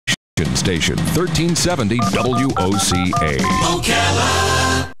Lincoln Station, 1370 WOCA.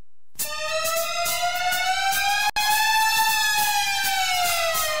 Ocala.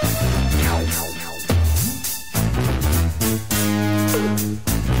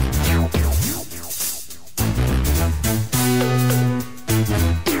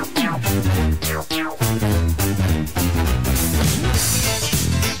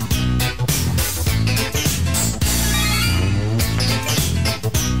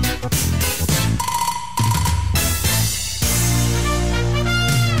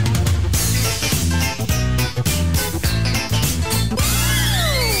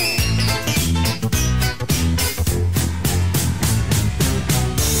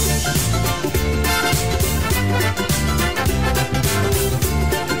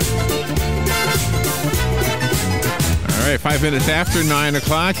 All right, 5 minutes after 9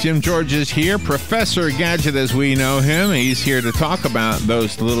 o'clock, Jim George is here. Professor Gadget, as we know him. He's here to talk about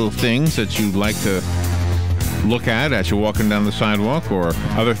those little things that you'd like to look at as you're walking down the sidewalk or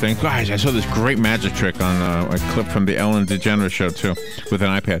other things. Guys, I saw this great magic trick on a clip from the Ellen DeGeneres show, too, with an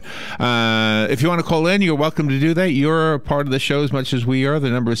iPad. If you want to call in, you're welcome to do that. You're a part of the show as much as we are.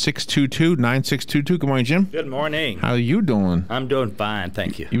 The number is 622-9622. Good morning, Jim. Good morning. How are you doing? I'm doing fine,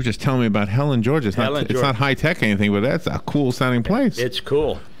 thank you. You were just telling me about Helen, Georgia. It's not high-tech anything, but that's a cool-sounding place. It's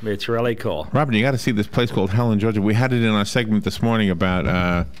cool. It's really cool. Robin, you got to see this place called Helen, Georgia. We had it in our segment this morning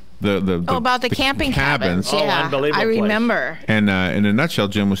about about the camping cabins. Yeah, unbelievable I remember. And in a nutshell,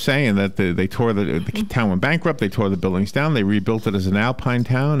 Jim was saying that they tore the town went bankrupt. They tore the buildings down. They rebuilt it as an alpine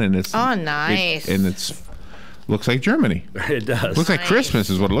town, and it's nice. Looks like Germany. It does. Looks like Christmas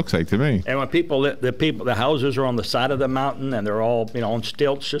is what it looks like to me. And when the houses are on the side of the mountain, and they're all on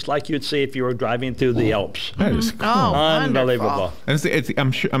stilts, just like you'd see if you were driving through the Alps. That is cool. Oh, unbelievable. Wonderful.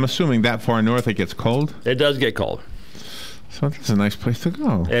 And I'm assuming that far north it gets cold. It does get cold. So that's a nice place to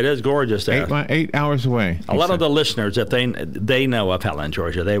go. It is gorgeous there. 8 hours away. A lot of the listeners, if they know of Helen,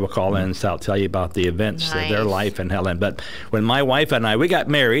 Georgia, they will call in and tell you about the events of their life in Helen. But when my wife and we got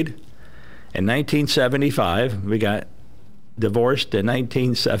married in 1975, we got divorced in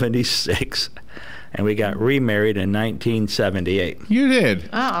 1976, and we got remarried in 1978. You did?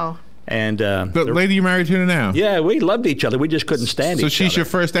 Uh-oh. And the lady you're married to now? Yeah, we loved each other. We just couldn't stand each other. So she's your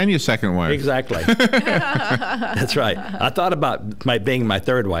first and your second wife? Exactly. That's right. I thought about being my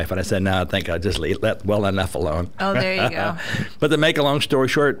third wife, and I said, no, I think I'll just leave that well enough alone. Oh, there you go. But to make a long story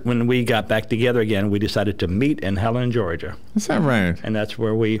short, when we got back together again, we decided to meet in Helen, Georgia. Is that right? And that's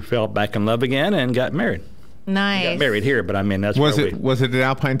where we fell back in love again and got married. Nice. We got married here, but I mean, that's was where it. Was it an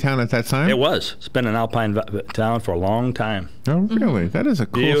alpine town at that time? It was. It's been an alpine town for a long time. Oh, really? That is a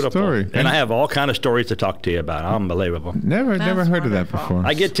cool Beautiful story. And I have all kind of stories to talk to you about. Unbelievable. Never heard of that wonderful. before.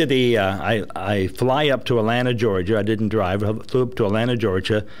 I get to I fly up to Atlanta, Georgia. I didn't drive. I flew up to Atlanta,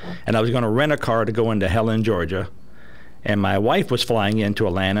 Georgia, and I was going to rent a car to go into Helen, Georgia. And my wife was flying into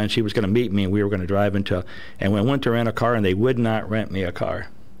Atlanta, and she was going to meet me, and we were going to drive and we went to rent a car, and they would not rent me a car.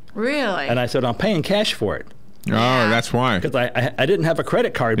 Really? And I said, I'm paying cash for it. Oh, that's why. Because I didn't have a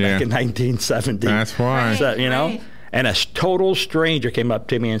credit card back in 1970. That's why. Right, So, right. And a total stranger came up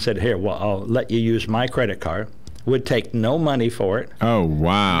to me and said, here, well, I'll let you use my credit card. Would take no money for it. Oh,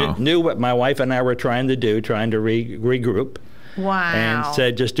 wow. Knew what my wife and I were trying to do, trying to regroup. Wow. And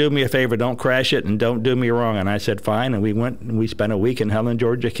said, just do me a favor, don't crash it, and don't do me wrong. And I said, fine. And we went and we spent a week in Helen,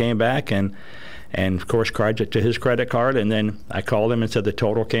 Georgia, came back, and of course charged it to his credit card. And then I called him and said the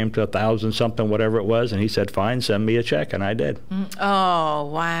total came to $1,000-something, whatever it was. And he said, fine, send me a check. And I did.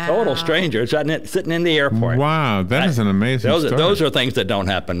 Oh, wow. Total stranger sitting in the airport. Wow, that is an amazing story. Those are things that don't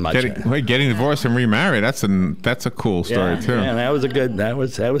happen much. Getting divorced and remarried, that's a cool story, too. Yeah, that was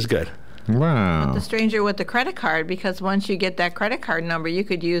good. Wow. The stranger with the credit card, because once you get that credit card number, you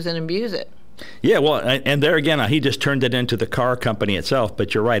could use and abuse it. Yeah, well, and there again, he just turned it into the car company itself.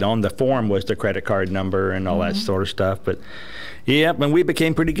 But you're right, on the form was the credit card number and all that sort of stuff. But yeah, and we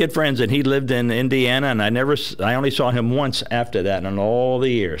became pretty good friends. And he lived in Indiana, and I only saw him once after that in all the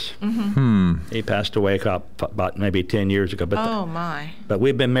years. He passed away about maybe 10 years ago. But Oh, my. But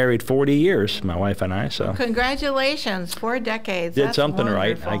we've been married 40 years, my wife and I. So Congratulations, 4 decades. did That's something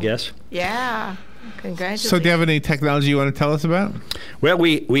wonderful. right, I guess. Yeah. Congratulations. So do you have any technology you want to tell us about? Well,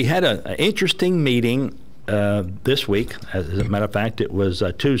 we had an interesting meeting this week. As a matter of fact, it was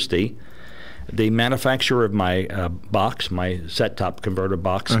Tuesday. The manufacturer of my box, my set-top converter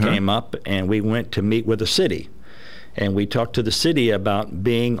box, came up, and we went to meet with the city. And we talked to the city about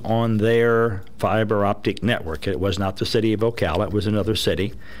being on their fiber optic network. It was not the city of Ocala. It was another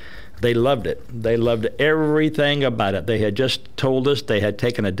city. They loved it. They loved everything about it. They had just told us they had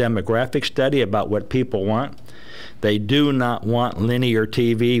taken a demographic study about what people want. They do not want linear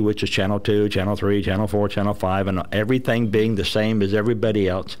TV, which is Channel 2, Channel 3, Channel 4, Channel 5, and everything being the same as everybody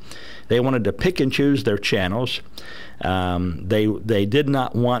else. They wanted to pick and choose their channels. They did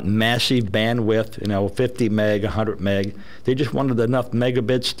not want massive bandwidth, 50 meg, 100 meg. They just wanted enough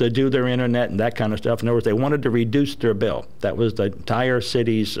megabits to do their internet and that kind of stuff. In other words, they wanted to reduce their bill. That was the entire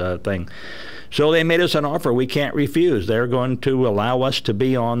city's thing. So they made us an offer we can't refuse. They're going to allow us to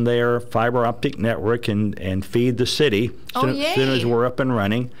be on their fiber optic network and feed the city as soon as we're up and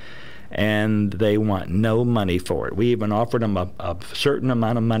running. And they want no money for it. We even offered them a certain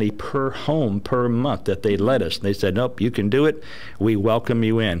amount of money per home per month that they let us. And they said, nope, you can do it. We welcome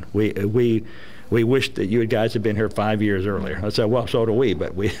you in. We wish that you guys had been here 5 years earlier. I said, well, so do we,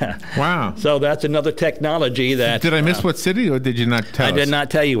 but we. Wow. So that's another technology that. Did I miss what city, or did you not tell us? I did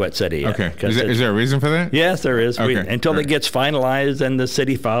not tell you what city yet. Okay. Is there a reason for that? Yes, there is. Okay. Until it gets finalized and the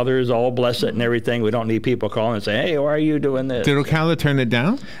city fathers all bless it and everything, we don't need people calling and say, hey, why are you doing this? Did Ocala turn it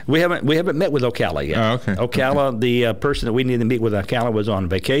down? We haven't met with Ocala yet. Oh, okay. Ocala, the person that we needed to meet with Ocala was on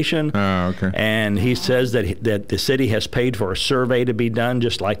vacation. Oh, okay. And he says that the city has paid for a survey to be done,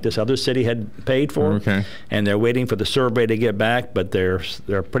 just like this other city had paid for. Okay. And they're waiting for the survey to get back, but they're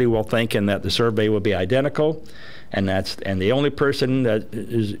pretty well thinking that the survey will be identical, and the only person that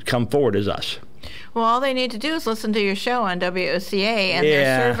is come forward is us. Well, all they need to do is listen to your show on WOCA, and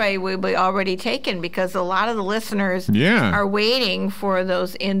their survey will be already taken, because a lot of the listeners are waiting for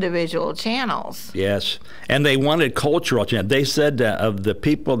those individual channels. Yes, and they wanted cultural channels. They said of the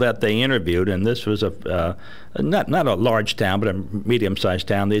people that they interviewed, and this was not a large town, but a medium-sized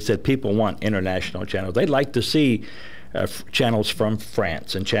town, they said people want international channels. They'd like to see channels from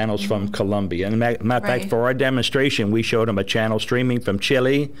France and channels from Colombia. And matter of fact, for our demonstration, we showed them a channel streaming from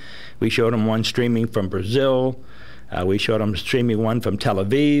Chile. We showed them one streaming from Brazil. We showed them streaming one from Tel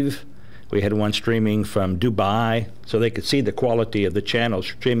Aviv. We had one streaming from Dubai, so they could see the quality of the channels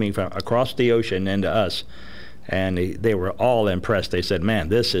streaming from across the ocean into us. And they were all impressed. They said, man,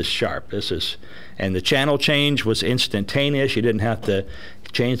 this is sharp. And the channel change was instantaneous. You didn't have to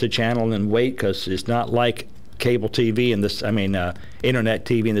change the channel and wait, because it's not like cable TV internet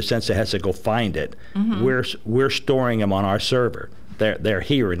TV in the sense it has to go find it. We're storing them on our server. They're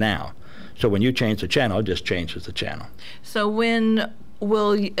here now. So when you change the channel, it just changes the channel. So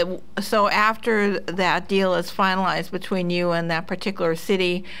after that deal is finalized between you and that particular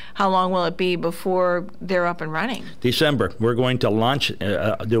city, how long will it be before they're up and running? December. We're going to launch,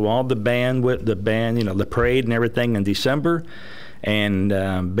 do all the the parade and everything in December,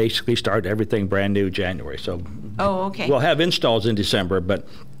 and basically start everything brand new January. So we'll have installs in December, but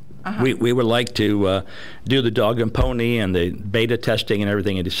we would like to do the dog and pony and the beta testing and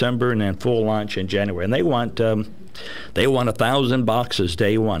everything in December, and then full launch in January. And they want 1,000 boxes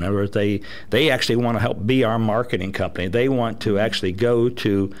day one. In other words, they actually want to help be our marketing company. They want to actually go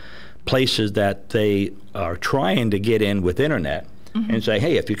to places that they are trying to get in with internet and say,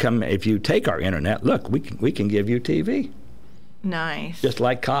 hey, if you take our internet, look, we can give you TV. Nice. Just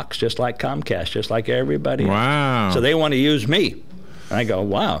like Cox, just like Comcast, just like everybody. Wow. So they want to use me. And I go,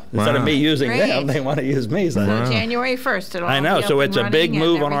 wow. Instead of me using them, they want to use me. So January 1st, it'll I know. be up So and it's a big running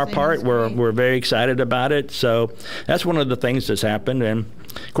move on our part. great. We're very excited about it. So that's one of the things that's happened. And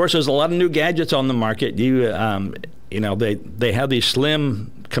of course, there's a lot of new gadgets on the market. They have these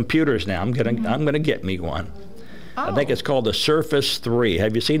slim computers now. I'm gonna get me one. I think it's called the Surface 3.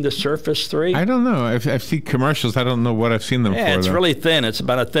 Have you seen the Surface 3? I don't know. I've seen commercials. I don't know what I've seen them for. Yeah, it's really thin. It's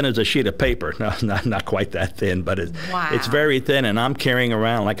about as thin as a sheet of paper. No, not quite that thin, but it's very thin, and I'm carrying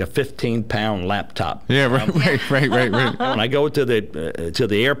around like a 15-pound laptop. Yeah, right. When I go to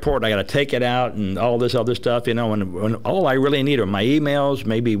the airport, I got to take it out and all this other stuff, when all I really need are my emails,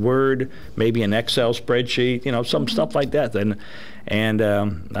 maybe Word, maybe an Excel spreadsheet, some stuff like that. And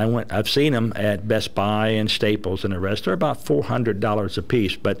I've seen them at Best Buy and Staples and the rest. They're about $400 a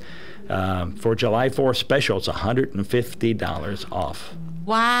piece, but for July 4th special, it's $150 off.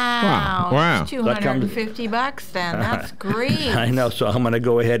 Wow. It's $250 then. That's great. I know, so I'm going to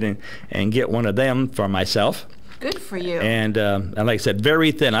go ahead and get one of them for myself. Good for you. And like I said,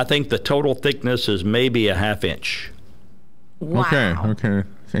 very thin. I think the total thickness is maybe a ½ inch. Wow. Okay.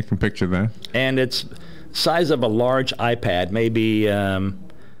 I can picture that. And it's size of a large iPad, maybe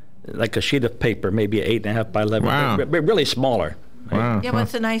like a sheet of paper, maybe 8.5 by 11. Wow. But really smaller. Wow. Yeah, but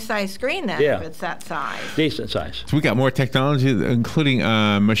it's a nice size screen then, if it's that size. Decent size. So we got more technology, including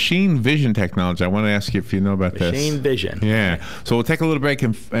machine vision technology. I want to ask you if you know about this. Machine vision. Yeah. So we'll take a little break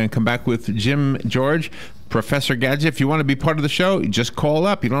and come back with Jim George, Professor Gadget. If you want to be part of the show, just call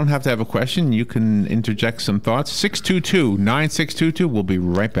up. You don't have to have a question. You can interject some thoughts. 622-9622. We'll be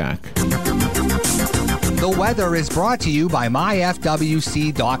right back. The weather is brought to you by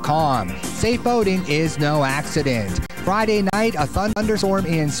myfwc.com. Safe boating is no accident. Friday night, a thunderstorm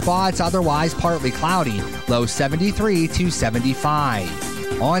in spots, otherwise partly cloudy. Low 73 to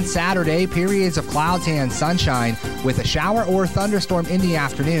 75. On Saturday, periods of clouds and sunshine with a shower or thunderstorm in the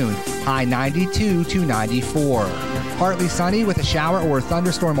afternoon. High 92 to 94. Partly sunny with a shower or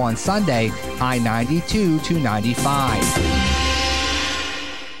thunderstorm on Sunday. High 92 to 95.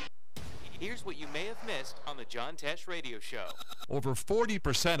 Here's what you may have missed on the John Tesh Radio Show. Over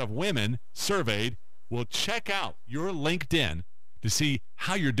 40% of women surveyed will check out your LinkedIn to see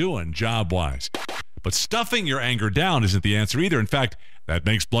how you're doing job-wise. But stuffing your anger down isn't the answer either. In fact, that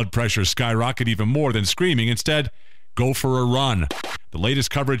makes blood pressure skyrocket even more than screaming. Instead, go for a run. The latest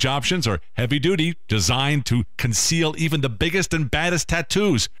coverage options are heavy-duty, designed to conceal even the biggest and baddest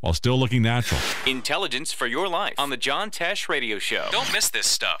tattoos while still looking natural. Intelligence for your life on the John Tesh Radio Show. Don't miss this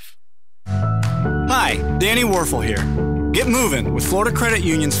stuff. Hi, Danny Werfel here. Get moving with Florida Credit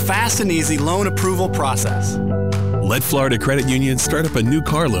Union's fast and easy loan approval process. Let Florida Credit Union start up a new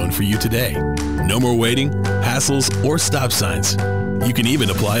car loan for you today. No more waiting, hassles, or stop signs. You can even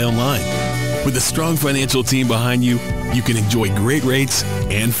apply online. With a strong financial team behind you, you can enjoy great rates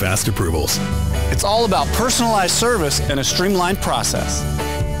and fast approvals. It's all about personalized service and a streamlined process.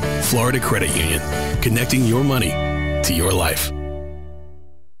 Florida Credit Union, connecting your money to your life.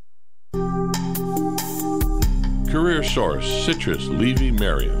 Career Source Citrus Levy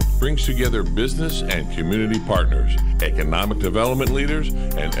Marion brings together business and community partners, economic development leaders,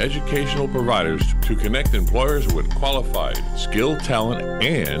 and educational providers to connect employers with qualified, skilled talent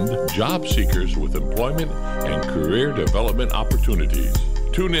and job seekers with employment and career development opportunities.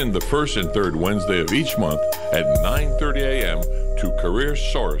 Tune in the first and third Wednesday of each month at 9:30 a.m. to Career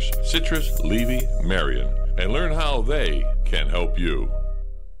Source Citrus Levy Marion and learn how they can help you.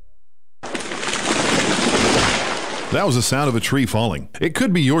 That was the sound of a tree falling. It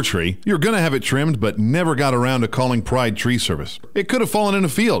could be your tree. You're going to have it trimmed, but never got around to calling Pride Tree Service. It could have fallen in a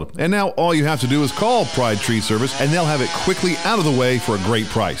field, and now all you have to do is call Pride Tree Service, and they'll have it quickly out of the way for a great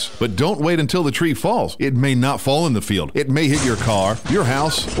price. But don't wait until the tree falls. It may not fall in the field. It may hit your car, your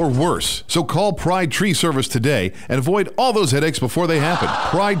house, or worse. So call Pride Tree Service today and avoid all those headaches before they happen.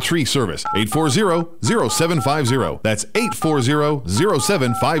 Pride Tree Service, 840-0750. That's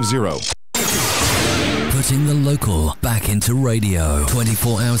 840-0750. Putting the local back into radio.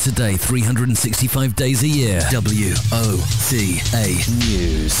 24 hours a day, 365 days a year. WOCA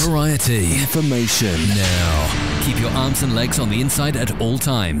News. Variety. Information. Now. Keep your arms and legs on the inside at all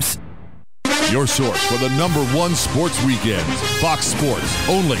times. Your source for the #1 sports weekends. Fox Sports.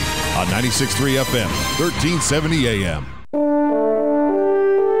 Only on 96.3 FM, 1370 AM.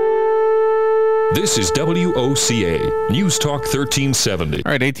 This is WOCA, News Talk 1370.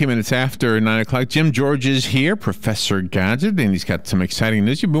 All right, 18 minutes after 9 o'clock. Jim George is here, Professor Gadget, and he's got some exciting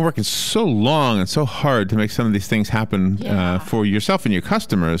news. You've been working so long and so hard to make some of these things happen for yourself and your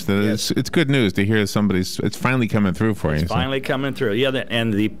customers that it's good news to hear it's finally coming through for you. It's finally coming through. Yeah,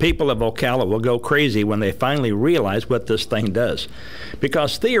 and the people of Ocala will go crazy when they finally realize what this thing does.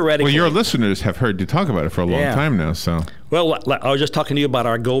 Because theoretically... Well, your listeners have heard you talk about it for a long time now, so... Well, I was just talking to you about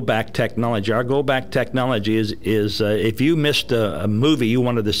our Go Back technology. Our Go Back technology is if you missed a movie you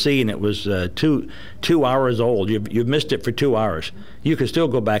wanted to see and it was 2 hours old, you've missed it for 2 hours, you can still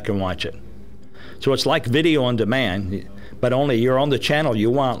go back and watch it. So it's like video on demand, but only you're on the channel you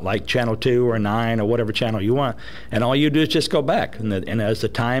want, like channel 2 or 9 or whatever channel you want, and all you do is just go back. And as the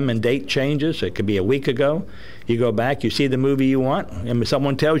time and date changes, it could be a week ago, you go back, you see the movie you want, and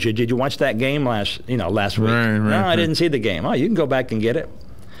someone tells you, did you watch that game last week? No, I didn't see the game. Oh, you can go back and get it.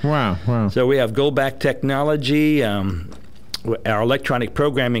 Wow. So we have Go Back technology. Our electronic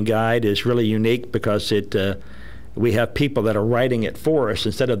programming guide is really unique because we have people that are writing it for us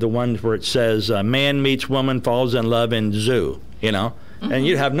instead of the ones where it says man meets woman, falls in love in zoo, and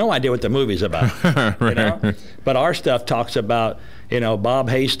you have no idea what the movie's about. Right. But our stuff talks about Bob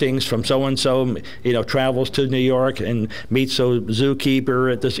Hastings from so-and-so, travels to New York and meets a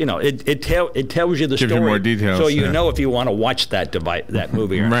zookeeper at this, it tells you the story. Gives you more details. So you know if you want to watch that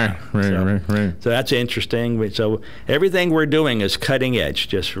movie or not. Right. So that's interesting. So everything we're doing is cutting edge,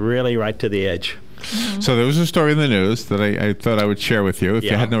 just really right to the edge. So there was a story in the news that I thought I would share with you if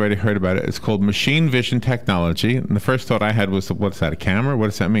you hadn't already heard about it. It's called machine vision technology. And the first thought I had was, what's that, a camera? What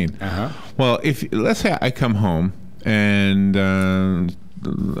does that mean? Well, let's say I come home and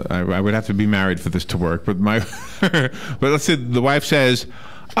I would have to be married for this to work, but but let's say the wife says,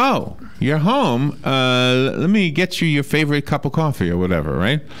 oh, you're home, let me get you your favorite cup of coffee or whatever,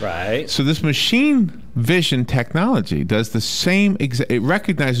 right? Right. So this machine vision technology does the same it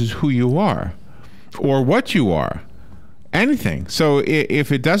recognizes who you are. or what you are. Anything. So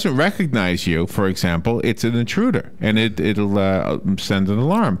if it doesn't recognize you, for example, it's an intruder, and it'll send an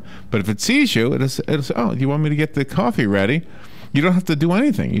alarm. But if it sees you, it'll say, "Oh, you want me to get the coffee ready?" You don't have to do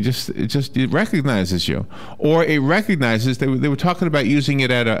anything. It recognizes you, or it recognizes. They were talking about using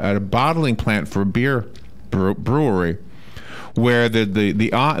it at a bottling plant for a beer brewery, where they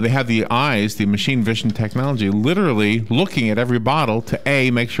have the eyes, the machine vision technology, literally looking at every bottle to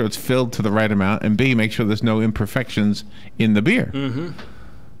A, make sure it's filled to the right amount, and B, make sure there's no imperfections in the beer. Mm-hmm.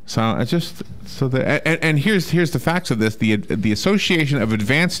 And here's the facts of this. The Association of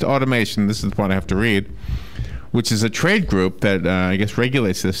Advanced Automation, this is the one I have to read, which is a trade group that I guess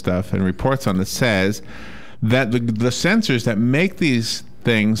regulates this stuff and reports on it, says that the sensors that make these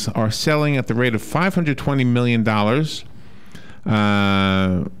things are selling at the rate of $520 million,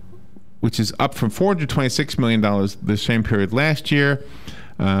 which is up from $426 million the same period last year.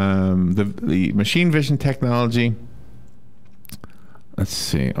 The machine vision technology. Let's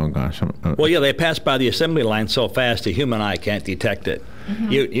see. Oh gosh. Well, yeah, they pass by the assembly line so fast the human eye can't detect it.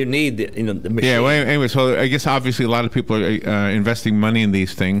 Mm-hmm. You need the machine. Yeah. Well, anyway, so I guess obviously a lot of people are investing money in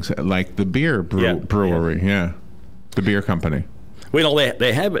these things, like the beer brewery. Yeah. The beer company. Well,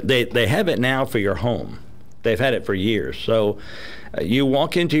 they have it. They have it now for your home. They've had it for years. So you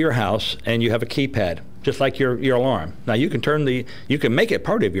walk into your house and you have a keypad, just like your alarm. Now you can you can make it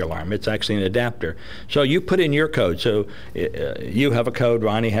part of your alarm. It's actually an adapter. So you put in your code. So you have a code,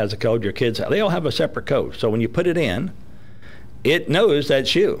 Ronnie has a code, your kids, they all have a separate code. So when you put it in, it knows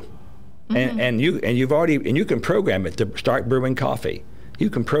that's you. Mm-hmm. And you can program it to start brewing coffee. You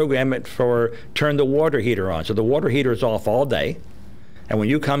can program it for turn the water heater on. So the water heater is off all day. And when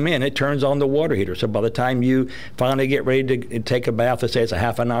you come in, it turns on the water heater. So by the time you finally get ready to take a bath, let's say it's a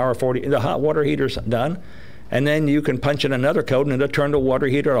half an hour, 40, the hot water heater's done. And then you can punch in another code and it'll turn the water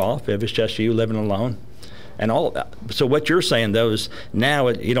heater off if it's just you living alone. And all of that. So what you're saying, though, is now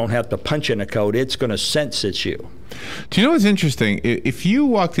you don't have to punch in a code. It's going to sense it's you. Do you know what's interesting? If you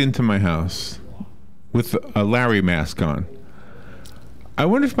walked into my house with a Larry mask on, I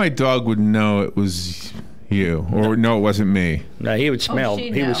wonder if my dog would know it was you, or no, it wasn't me. No, he would smell.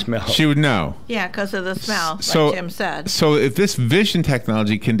 He would smell. She would know. Yeah, because of the smell, like Jim said. So if this vision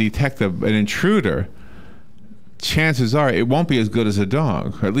technology can detect an intruder, chances are it won't be as good as a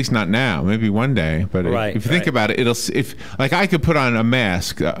dog, or at least not now. Maybe one day. But if you think about it, like I could put on a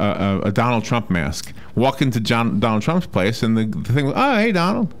mask, a Donald Trump mask, walk into Donald Trump's place, and the thing, oh, hey,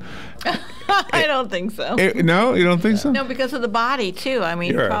 Donald. I don't think so. No, you don't think so? No, because of the body too. I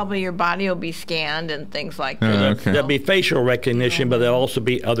mean, probably your body will be scanned and things like that. Okay. There'll be facial recognition, but there'll also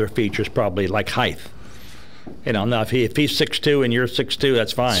be other features, probably like height. You know, now if he's 6'2" and you're 6'2",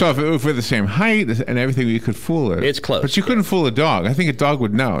 that's fine. So if we're the same height and everything, you could fool it. It's close. But you couldn't fool a dog. I think a dog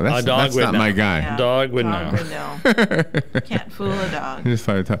would know. That's not my guy. Yeah, dog would know. Can't fool a dog.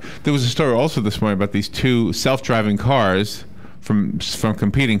 There was a story also this morning about these two self-driving cars from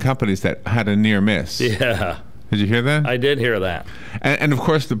competing companies that had a near miss. Yeah. Did you hear that? I did hear that. And of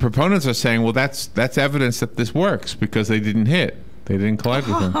course, the proponents are saying, well, that's evidence that this works because they didn't hit. They didn't collide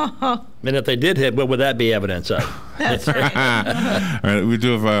with them. And if they did hit, what would that be evidence of? That's right. All right, we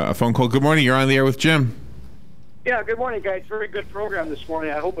do have a phone call. Good morning. You're on the air with Jim. Yeah, good morning, guys. Very good program this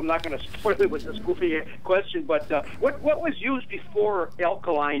morning. I hope I'm not going to spoil it with this goofy question, but what was used before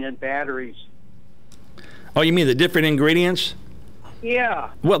alkaline and batteries? Oh, you mean the different ingredients? Yeah.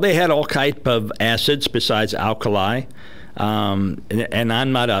 Well, they had all type of acids besides alkali, and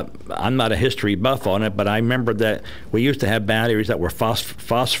I'm not a history buff on it, but I remember that we used to have batteries that were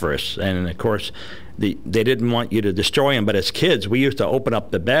phosphorus, and of course, they didn't want you to destroy them. But as kids, we used to open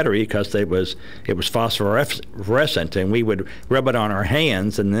up the battery because it was phosphorescent, and we would rub it on our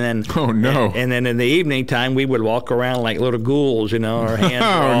hands, and then and then in the evening time we would walk around like little ghouls, you know, our hands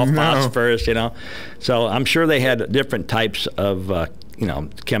were all phosphorus, you know. So I'm sure they had different types of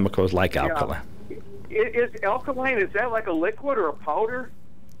chemicals like alkali. Is alkaline, is that like a liquid or a powder?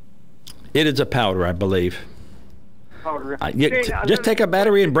 It is a powder, I believe. Powder. Just take a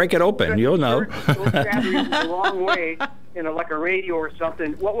battery and break it open. You'll know. Those batteries the wrong way, like a radio or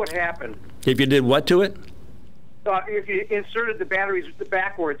something, what would happen? If you did what to it? If you inserted the batteries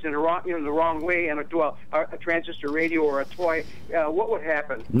backwards in the wrong way into a transistor radio or a toy, what would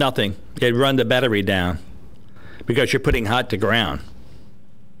happen? Nothing. It'd run the battery down because you're putting hot to ground.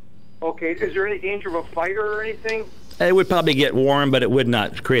 Okay. Is there any danger of a fire or anything? It would probably get warm, but it would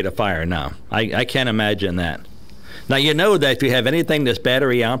not create a fire, no. I can't imagine that. Now, you know that if you have anything that's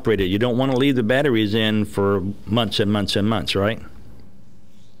battery operated, you don't want to leave the batteries in for months and months and months, right?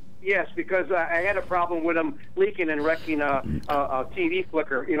 Yes, because I had a problem with them leaking and wrecking a TV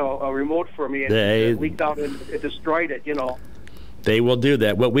flicker, a remote for me. It leaked out and it destroyed it, They will do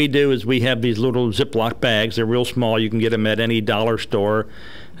that. What we do is we have these little Ziploc bags. They're real small. You can get them at any dollar store.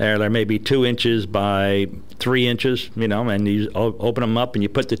 They're maybe 2 inches by 3 inches, and you open them up and you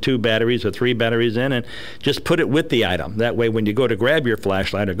put the 2 batteries or 3 batteries in and just put it with the item. That way when you go to grab your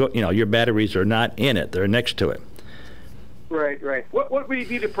flashlight or your batteries are not in it. They're next to it. Right. What would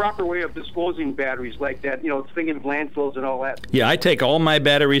be the proper way of disposing batteries like that? Thinking of landfills and all that. Yeah, I take all my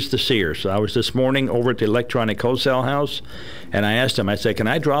batteries to Sears. I was this morning over at the Electronic Wholesale House, and I asked them, I said, can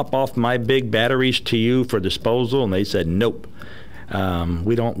I drop off my big batteries to you for disposal? And they said, nope.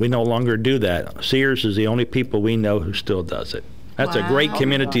 We no longer do that. Sears is the only people we know who still does it. That's a great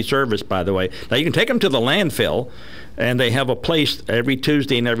community service, by the way. Now, you can take them to the landfill, and they have a place every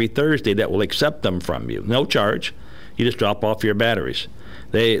Tuesday and every Thursday that will accept them from you. No charge. You just drop off your batteries.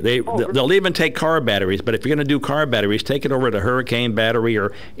 They'll even take car batteries, but if you're going to do car batteries, take it over to Hurricane Battery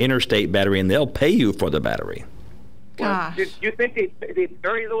or Interstate Battery, and they'll pay you for the battery. Gosh. Do you think they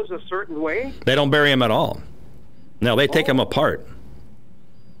bury those a certain way? They don't bury them at all. No, they take them apart.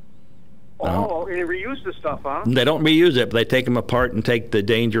 And they reuse the stuff, huh? They don't reuse it, but they take them apart and take the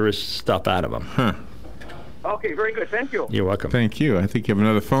dangerous stuff out of them. Huh. Okay, very good. Thank you. You're welcome. Thank you. I think you have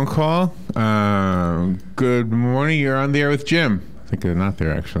another phone call. Good morning. You're on the air with Jim. I think they're not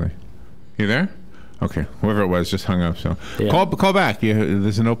there, actually. You there? Okay. Whoever it was just hung up. So call back.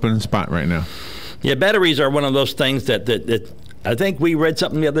 There's an open spot right now. Yeah, batteries are one of those things that I think we read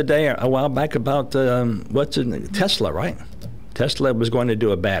something the other day a while back about Tesla, right? Tesla was going to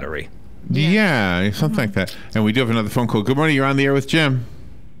do a battery. Yeah, something like that. And we do have another phone call. Good morning. You're on the air with Jim.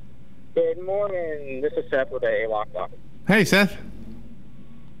 Good morning. This is Seth with a Lockdock. Hey, Seth.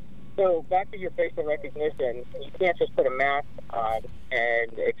 So back to your facial recognition, you can't just put a mask on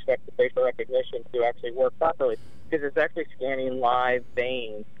and expect the facial recognition to actually work properly because it's actually scanning live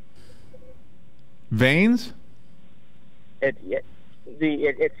veins. Veins? It's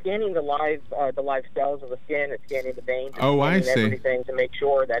scanning the live cells of the skin. It's scanning the veins. I see. Everything to make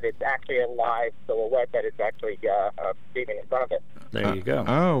sure that it's actually a live silhouette that it's actually receiving in front of it. There you go.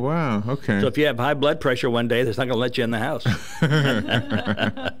 Oh, wow. Okay. So if you have high blood pressure one day, it's not going to let you in the house.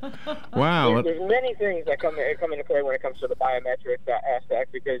 Wow. There's many things that come into play when it comes to the biometric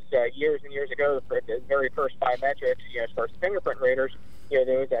aspect because years and years ago, the very first biometrics, as far as fingerprint readers,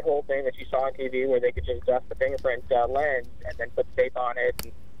 there was that whole thing that you saw on TV where they could just dust the fingerprint lens and then put tape on it,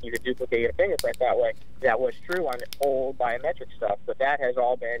 and you could duplicate a fingerprint that way. That was true on old biometric stuff, but that has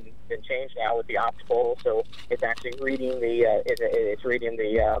all been changed now with the optical. So it's actually reading the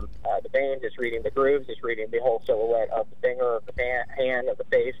veins, it's reading the grooves, it's reading the whole silhouette of the finger, or the hand, or the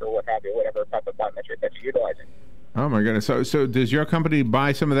face, or what have you, whatever type of biometric that you're utilizing. Oh my goodness! So does your company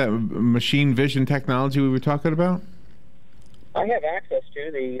buy some of that machine vision technology we were talking about? I have access to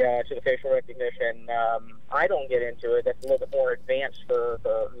the facial recognition. I don't get into it. That's a little bit more advanced for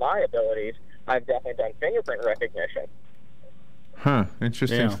my abilities. I've definitely done fingerprint recognition. Huh.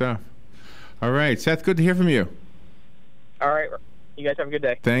 Interesting stuff. All right, Seth, good to hear from you. All right. You guys have a good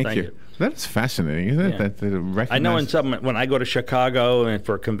day. Thank you. That's fascinating, isn't it? Yeah. I know when I go to Chicago and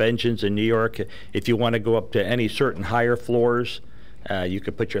for conventions in New York, if you want to go up to any certain higher floors, you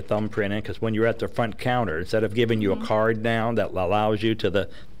could put your thumbprint in, because when you're at the front counter, instead of giving you a card down that allows you to the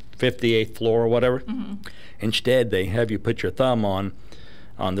 58th floor or whatever, instead they have you put your thumb on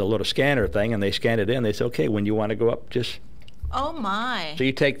the little scanner thing, and they scan it in. They say, okay, when you want to go up, just... Oh, my. So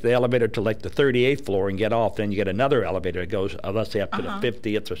you take the elevator to like the 38th floor and get off, then you get another elevator that goes, let's say, up to the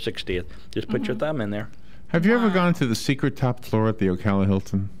 50th or 60th. Just put your thumb in there. Have you ever gone to the secret top floor at the Ocala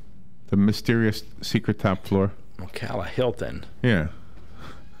Hilton? The mysterious secret top floor? Ocala Hilton? Yeah.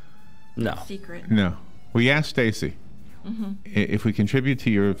 No. Secret. No. We asked Stacy if we contribute to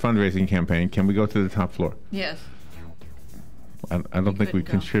your fundraising campaign, can we go to the top floor? Yes. I don't think we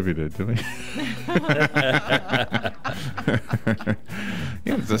contributed, do we? Yeah,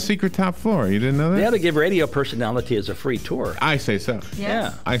 it's a secret top floor. You didn't know that? They ought to give radio personality as a free tour. I say so. Yes.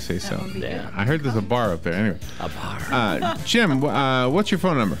 Yeah. I say so. Yeah. I heard there's a bar up there. Anyway. A bar. Jim, what's your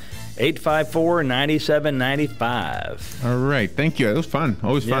phone number? 854-9795. All right. Thank you. It was fun.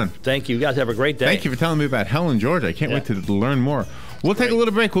 Always fun. Thank you. You guys have a great day. Thank you for telling me about Helen, Georgia. I can't wait to learn more. We'll take a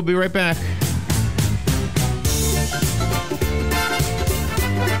little break. We'll be right back.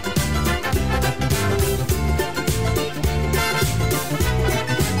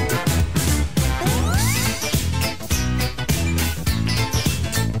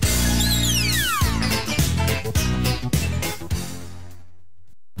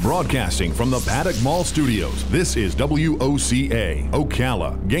 Broadcasting from the Paddock Mall Studios, this is WOCA,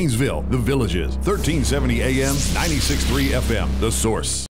 Ocala, Gainesville, The Villages, 1370 AM, 96.3 FM, The Source.